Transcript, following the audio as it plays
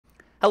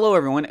Hello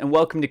everyone and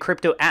welcome to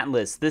Crypto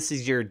Atlas. This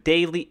is your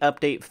daily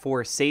update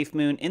for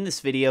SafeMoon. In this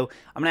video,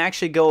 I'm going to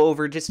actually go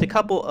over just a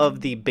couple of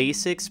the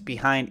basics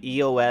behind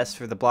EOS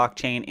for the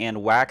blockchain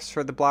and WAX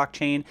for the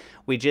blockchain.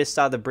 We just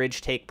saw the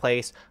bridge take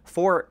place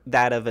for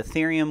that of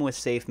Ethereum with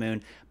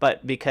SafeMoon,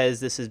 but because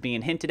this is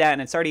being hinted at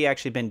and it's already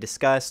actually been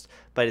discussed,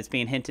 but it's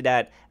being hinted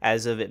at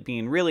as of it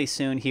being really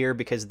soon here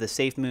because of the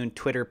SafeMoon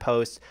Twitter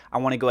post, I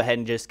want to go ahead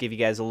and just give you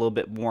guys a little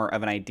bit more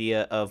of an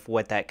idea of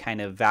what that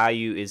kind of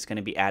value is going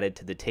to be added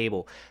to the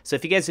table. So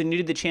if you guys are new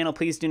to the channel,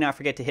 please do not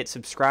forget to hit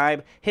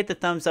subscribe, hit the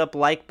thumbs up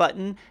like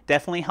button.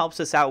 Definitely helps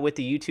us out with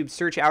the YouTube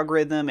search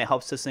algorithm. It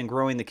helps us in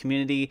growing the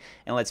community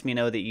and lets me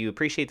know that you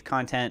appreciate the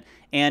content.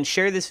 And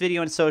share this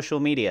video on social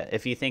media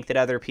if you think that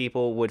other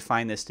people would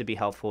find this to be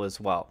helpful as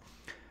well.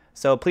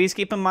 So please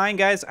keep in mind,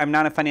 guys, I'm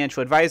not a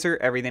financial advisor.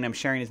 Everything I'm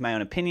sharing is my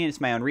own opinion. It's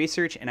my own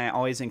research, and I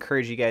always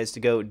encourage you guys to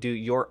go do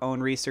your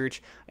own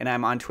research. And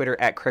I'm on Twitter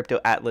at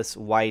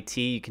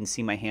CryptoAtlasYT. You can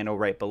see my handle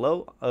right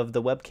below of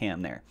the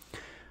webcam there.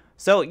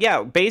 So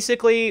yeah,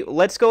 basically,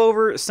 let's go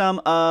over some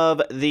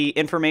of the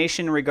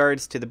information in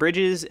regards to the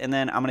bridges, and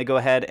then I'm going to go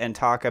ahead and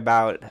talk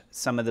about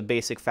some of the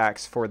basic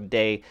facts for the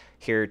day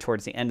here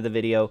towards the end of the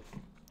video,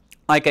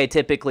 like I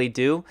typically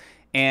do.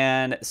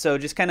 And so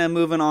just kind of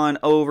moving on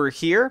over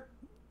here.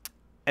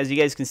 As you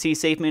guys can see,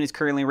 SafeMoon is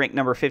currently ranked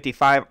number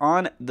 55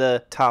 on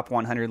the top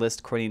 100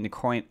 list according to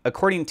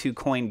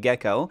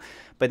CoinGecko.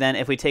 But then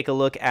if we take a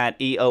look at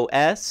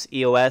EOS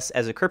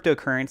as a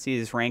cryptocurrency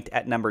is ranked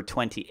at number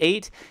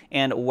 28,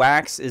 and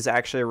WAX is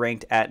actually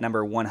ranked at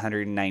number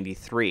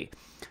 193.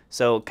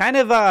 So kind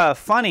of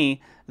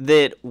funny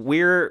that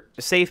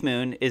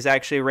SafeMoon is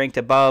actually ranked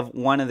above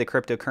one of the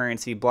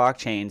cryptocurrency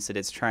blockchains that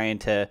it's trying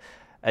to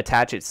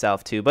attach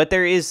itself to. But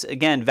there is,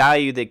 again,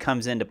 value that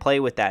comes into play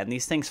with that, and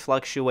these things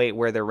fluctuate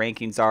where their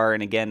rankings are.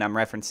 And again, I'm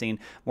referencing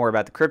more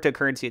about the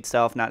cryptocurrency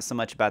itself, not so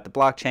much about the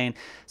blockchain.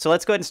 So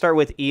let's go ahead and start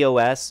with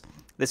EOS.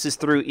 This is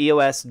through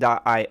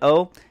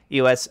EOS.io.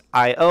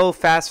 EOS.io,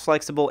 fast,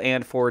 flexible,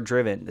 and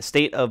forward-driven. The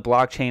state of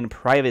blockchain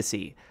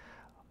privacy.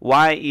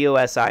 Why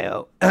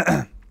EOS.io?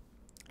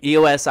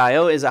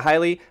 EOS.io is a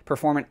highly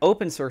performant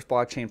open-source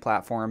blockchain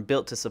platform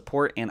built to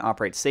support and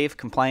operate safe,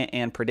 compliant,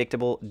 and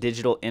predictable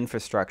digital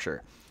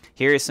infrastructure.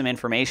 Here is some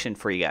information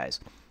for you guys.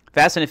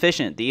 Fast and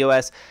efficient. The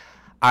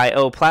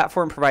EOS.io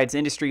platform provides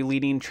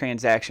industry-leading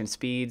transaction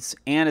speeds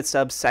and a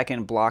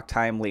sub-second block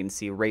time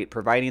latency rate,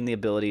 providing the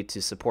ability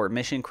to support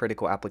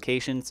mission-critical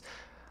applications,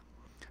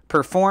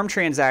 perform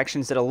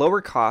transactions at a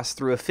lower cost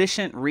through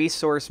efficient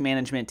resource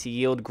management to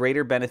yield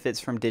greater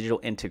benefits from digital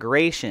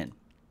integration.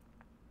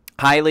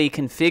 Highly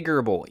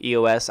configurable.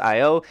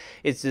 EOS.io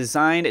is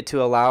designed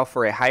to allow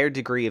for a higher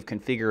degree of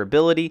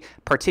configurability,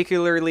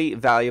 particularly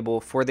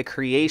valuable for the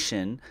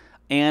creation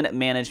and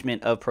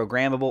management of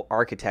programmable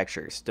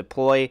architectures.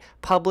 Deploy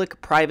public,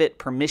 private,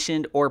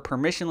 permissioned, or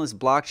permissionless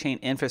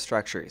blockchain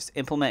infrastructures.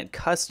 Implement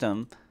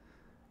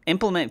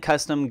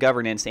custom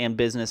governance and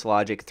business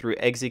logic through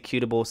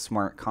executable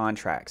smart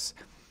contracts.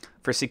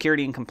 For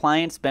security and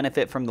compliance,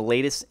 benefit from the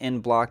latest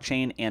in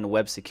blockchain and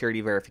web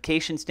security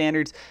verification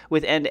standards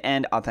with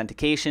end-to-end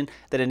authentication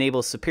that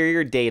enables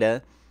superior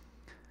data.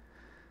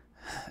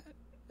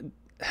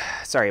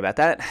 Sorry about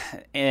that.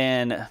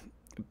 And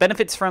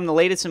benefits from the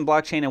latest in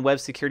blockchain and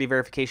web security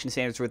verification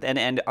standards with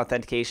end-to-end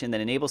authentication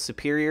that enables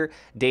superior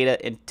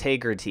data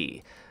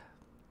integrity.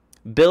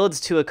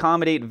 Builds to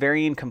accommodate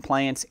varying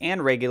compliance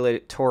and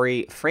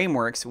regulatory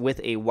frameworks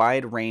with a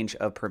wide range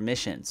of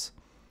permissions.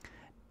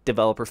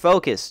 Developer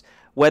focus.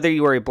 Whether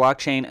you are a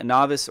blockchain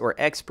novice or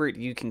expert,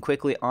 you can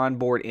quickly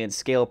onboard and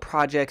scale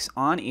projects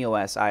on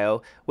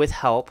EOS.io with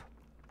help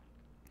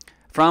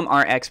from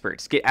our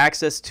experts. Get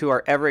access to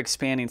our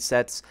ever-expanding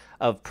sets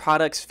of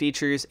products,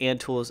 features, and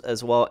tools,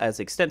 as well as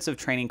extensive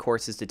training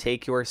courses to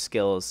take your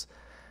skills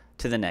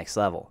to the next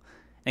level.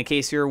 In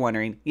case you're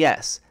wondering,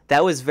 yes,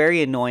 that was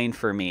very annoying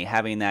for me,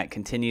 having that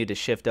continue to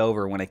shift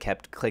over when I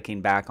kept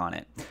clicking back on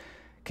it.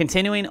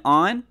 Continuing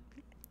on,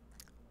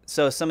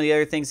 so some of the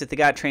other things that they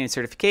got, training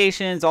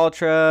certifications,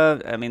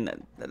 Ultra, I mean,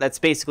 that's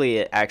basically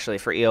it actually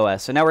for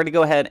EOS. So now we're going to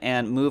go ahead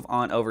and move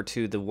on over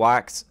to the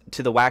WAX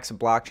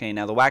blockchain.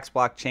 Now the WAX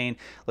blockchain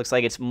looks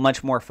like it's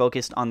much more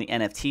focused on the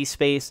NFT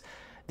space.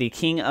 The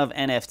king of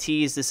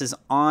NFTs, this is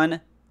on.wax.io.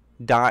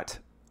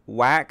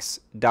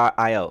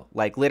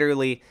 Like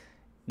literally,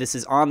 this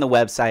is on the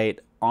website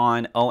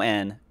on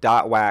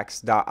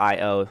on.wax.io/wax.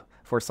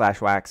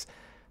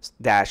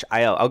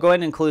 -io. I'll go ahead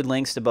and include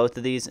links to both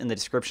of these in the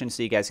description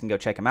so you guys can go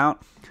check them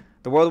out.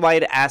 The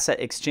worldwide asset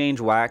exchange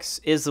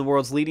WAX is the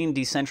world's leading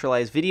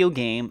decentralized video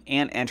game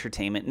and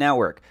entertainment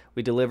network.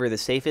 We deliver the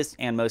safest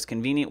and most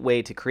convenient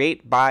way to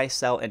create, buy,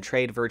 sell, and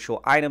trade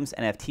virtual items,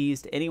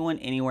 NFTs, to anyone,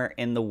 anywhere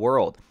in the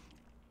world.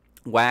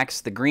 WAX,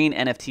 the green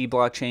NFT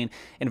blockchain,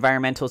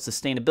 environmental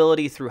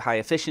sustainability through high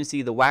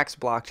efficiency. The WAX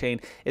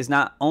blockchain is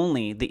not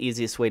only the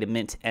easiest way to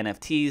mint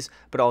NFTs,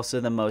 but also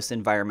the most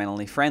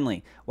environmentally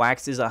friendly.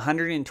 WAX is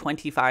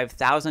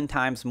 125,000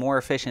 times more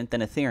efficient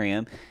than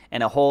Ethereum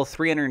and a whole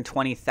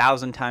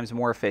 320,000 times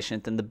more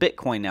efficient than the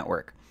Bitcoin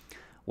network.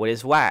 What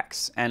is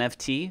WAX?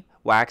 NFT?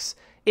 WAX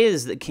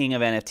is the king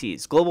of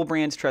NFTs. Global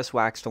brands trust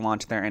Wax to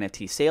launch their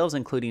NFT sales,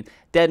 including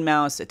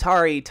deadmau5,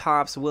 Atari,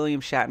 Topps,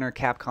 William Shatner,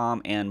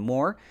 Capcom, and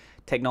more.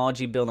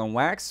 Technology built on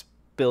Wax.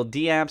 Build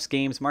dApps,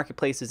 games,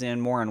 marketplaces, and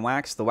more on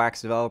Wax. The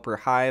Wax developer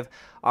Hive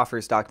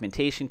offers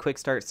documentation, quick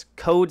starts,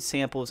 code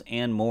samples,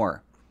 and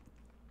more.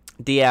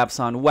 dApps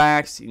on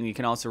Wax. You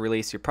can also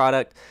release your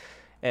product.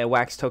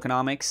 Wax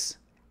tokenomics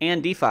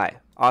and DeFi.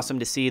 Awesome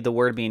to see the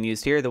word being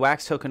used here. The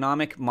Wax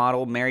tokenomic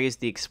model marries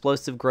the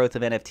explosive growth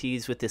of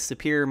NFTs with the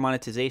superior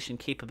monetization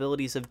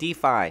capabilities of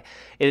DeFi.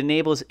 It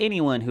enables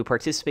anyone who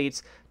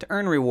participates to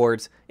earn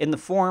rewards in the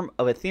form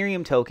of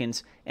Ethereum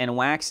tokens and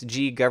Wax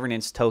G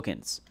governance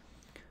tokens.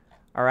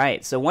 All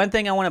right, so one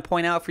thing I want to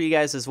point out for you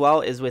guys as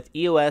well is with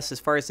EOS, as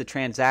far as the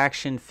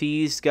transaction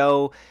fees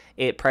go,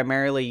 it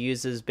primarily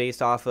uses based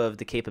off of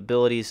the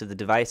capabilities of the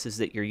devices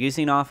that you're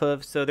using off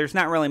of, so there's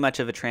not really much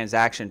of a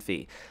transaction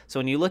fee. So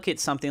when you look at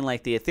something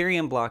like the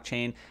Ethereum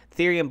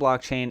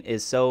blockchain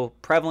is so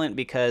prevalent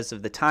because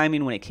of the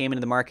timing when it came into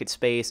the market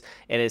space,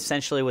 and it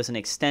essentially was an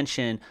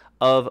extension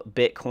of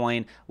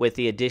Bitcoin with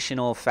the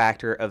additional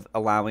factor of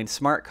allowing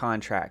smart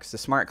contracts. The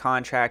smart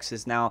contracts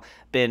has now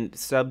been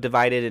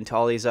subdivided into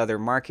all these other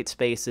market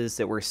spaces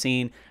that we're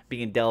seeing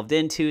being delved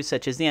into,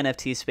 such as the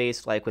NFT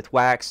space, like with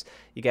Wax.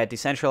 You got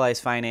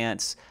decentralized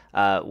finance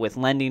with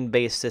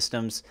lending-based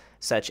systems,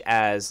 such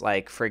as,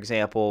 like, for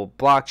example,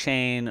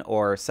 blockchain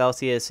or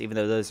Celsius, even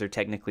though those are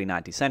technically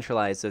not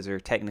decentralized, those are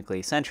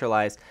technically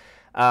centralized.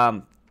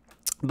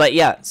 But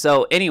yeah,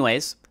 so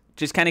anyways,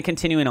 just kind of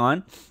continuing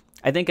on.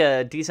 I think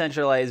a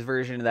decentralized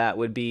version of that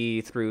would be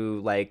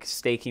through like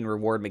staking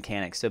reward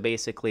mechanics. So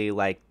basically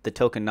like the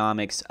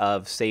tokenomics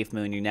of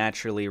SafeMoon, you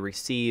naturally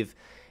receive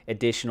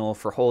additional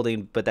for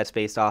holding, but that's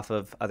based off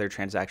of other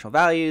transactional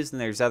values. And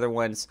there's other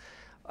ones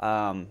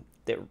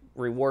that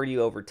reward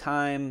you over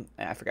time.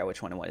 I forgot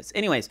which one it was.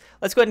 Anyways,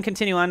 let's go ahead and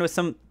continue on with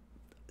some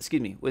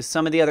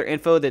of the other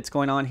info that's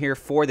going on here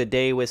for the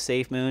day with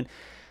SafeMoon.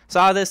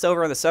 Saw this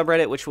over on the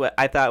subreddit, which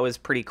I thought was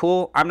pretty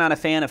cool. I'm not a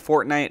fan of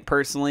Fortnite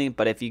personally,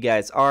 but if you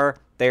guys are,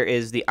 there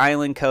is the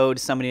island code.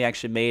 Somebody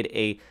actually made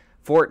a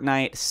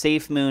Fortnite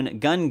SafeMoon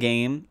gun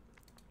game,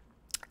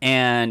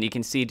 and you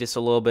can see just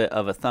a little bit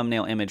of a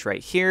thumbnail image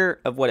right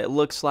here of what it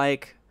looks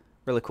like.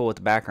 Really cool with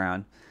the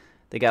background.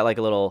 They got like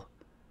a little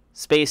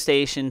space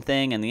station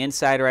thing on the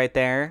inside right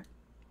there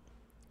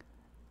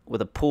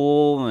with a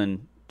pool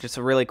and just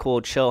a really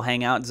cool chill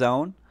hangout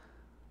zone.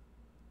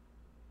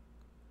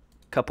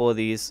 Couple of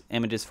these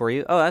images for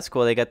you. Oh, that's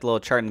cool. They got the little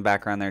chart in the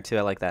background there too.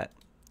 I like that.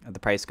 The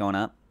price going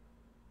up.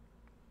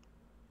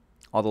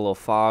 All the little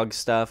fog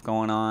stuff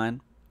going on.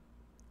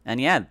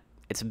 And yeah,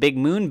 it's a big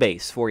moon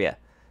base for you.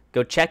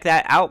 Go check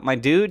that out, my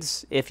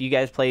dudes. If you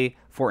guys play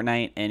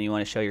Fortnite and you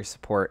want to show your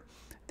support,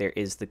 there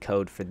is the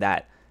code for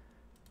that.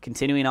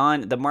 Continuing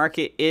on, the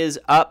market is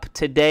up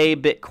today.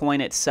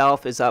 Bitcoin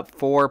itself is up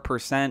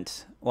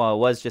 4%. Well, it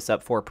was just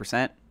up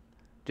 4%.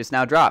 Just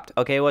now dropped.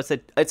 Okay, what's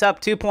it? It's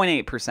up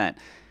 2.8%.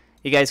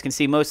 You guys can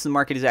see most of the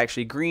market is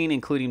actually green,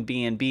 including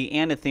BNB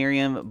and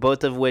Ethereum,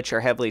 both of which are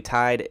heavily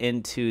tied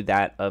into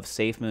that of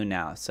SafeMoon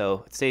now.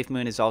 So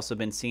SafeMoon has also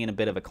been seeing a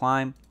bit of a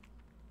climb.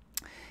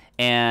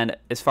 And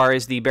as far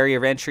as the barrier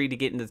of entry to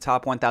get into the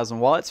top 1,000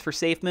 wallets for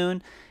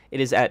SafeMoon,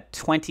 it is at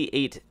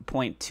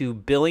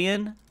 28.2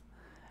 billion.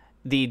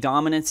 The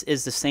dominance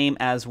is the same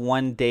as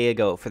 1 day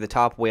ago for the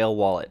top whale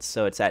wallets.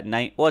 So it's at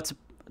it's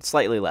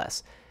slightly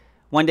less.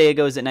 1 day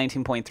ago is at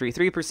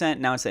 19.33%.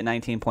 Now it's at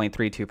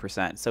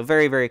 19.32%. So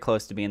very, very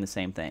close to being the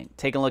same thing.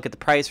 Take a look at the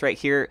price right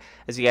here.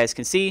 As you guys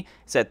can see,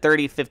 it's at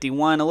 30.51.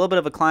 A little bit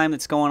of a climb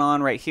that's going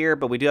on right here,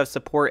 but we do have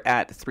support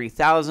at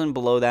 3,000.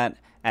 Below that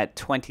at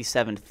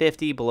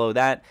 27.50. Below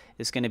that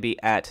is going to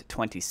be at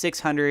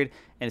 2,600.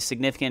 And a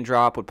significant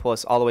drop would pull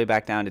us all the way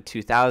back down to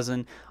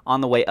 2,000.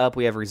 On the way up,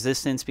 we have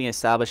resistance being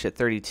established at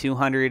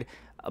 3,200.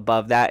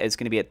 Above that is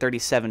going to be at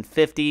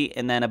 37.50,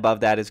 and then above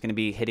that is going to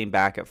be hitting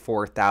back at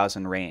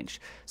 4,000 range.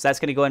 So that's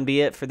going to go and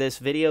be it for this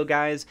video,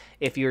 guys.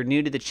 If you're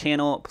new to the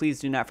channel, please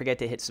do not forget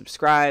to hit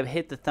subscribe,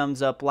 hit the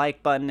thumbs up,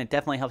 like button. It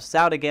definitely helps us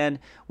out again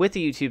with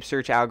the YouTube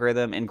search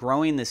algorithm and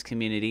growing this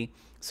community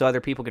so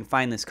other people can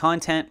find this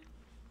content.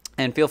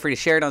 And feel free to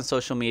share it on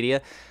social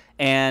media.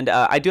 And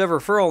I do have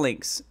referral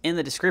links in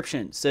the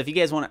description. So if you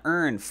guys want to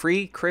earn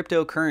free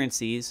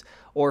cryptocurrencies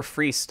or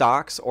free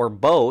stocks or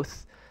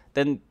both,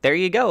 then there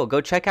you go.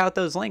 Go check out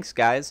those links,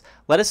 guys.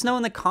 Let us know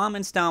in the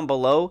comments down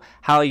below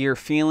how you're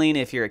feeling,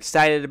 if you're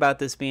excited about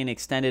this being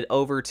extended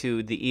over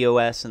to the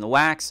EOS and the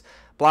WAX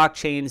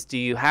blockchains. Do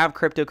you have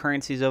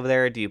cryptocurrencies over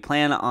there? Do you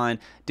plan on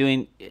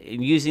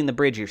using the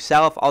bridge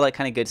yourself? All that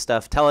kind of good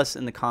stuff. Tell us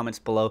in the comments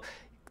below.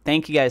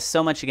 Thank you guys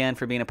so much again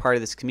for being a part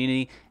of this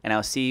community, and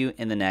I'll see you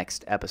in the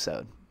next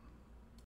episode.